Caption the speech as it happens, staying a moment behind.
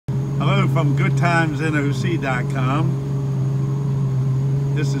Hello from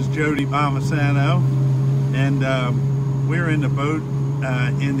GoodTimesNOC.com. This is Jody Bombasano, and we're in the boat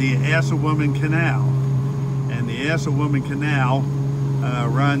in the Assawoman Canal. And the Assawoman Canal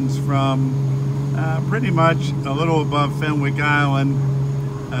runs from pretty much a little above Fenwick Island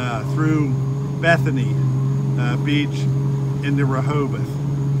through Bethany Beach into Rehoboth.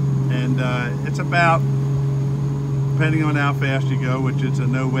 And it's about, depending on how fast you go, which it's a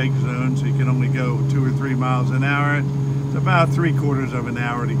no-wake zone, so you can only go 2 or 3 miles an hour. It's about 3/4 of an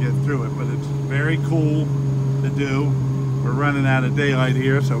hour to get through it, but it's very cool to do. We're running out of daylight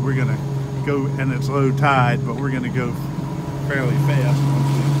here, so we're gonna go, and it's low tide, but we're gonna go fairly fast once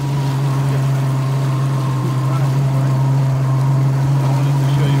we get back. I wanted to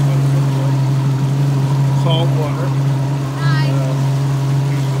show you what it looks like. Salt water.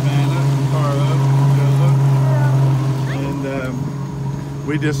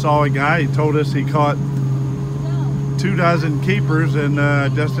 We just saw a guy, he told us he caught 24 keepers in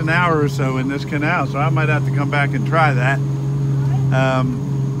just an hour or so in this canal, so I might have to come back and try that.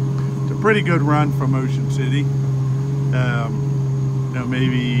 It's a pretty good run from Ocean City, you know,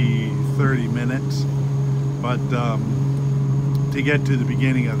 maybe 30 minutes, but to get to the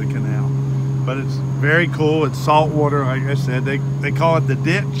beginning of the canal. But it's very cool. It's salt water, like I said. They call it the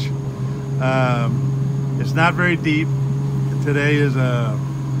ditch. It's not very deep. Today is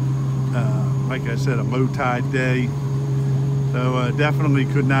like I said, a low tide day, so definitely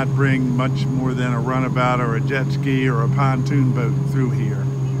could not bring much more than a runabout or a jet ski or a pontoon boat through here.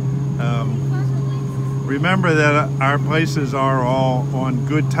 Remember that our places are all on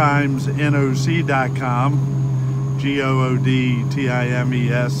GoodTimesNOC.com,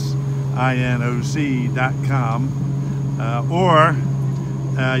 GoodTimesNOC.com, or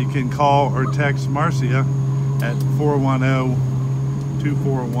you can call or text Marcia at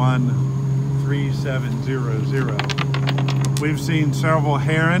 410-241-3700. We've seen several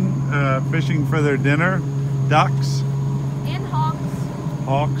heron fishing for their dinner, ducks, and hawks.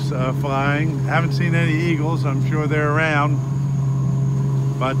 Hawks flying. Haven't seen any eagles. I'm sure they're around,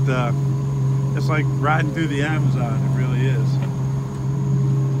 but it's like riding through the Amazon. It really is.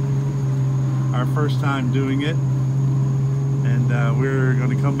 Our first time doing it, and we're going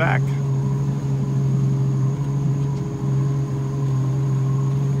to come back.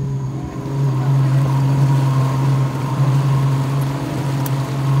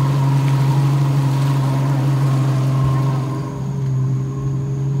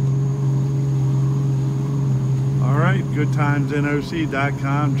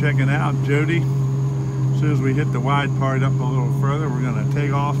 GoodTimesNOC.com, checking out Jody. As soon as we hit the wide part up a little further, we're going to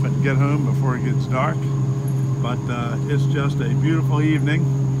take off and get home before it gets dark. But it's just a beautiful evening,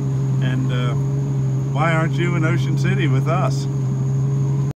 and why aren't you in Ocean City with us?